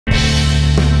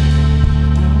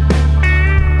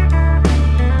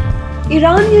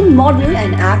Iranian model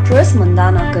and actress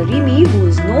Mandana Karimi, who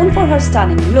is known for her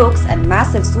stunning looks and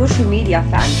massive social media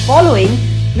fan following,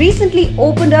 recently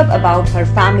opened up about her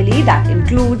family that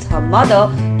includes her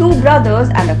mother, two brothers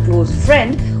and a close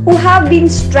friend who have been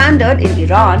stranded in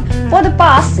Iran for the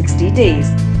past 60 days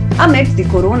amidst the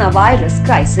coronavirus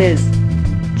crisis.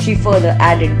 She further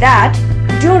added that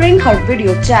during her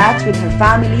video chats with her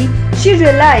family, she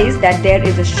realized that there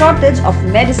is a shortage of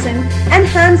medicine and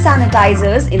hand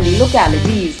sanitizers in the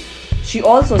localities. She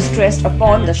also stressed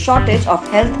upon the shortage of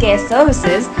healthcare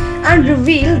services and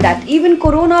revealed that even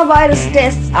coronavirus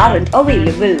tests aren't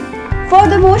available.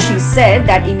 Furthermore, she said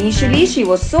that initially she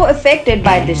was so affected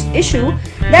by this issue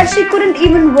that she couldn't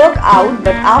even work out,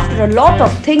 but after a lot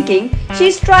of thinking,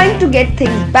 she's trying to get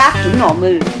things back to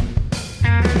normal.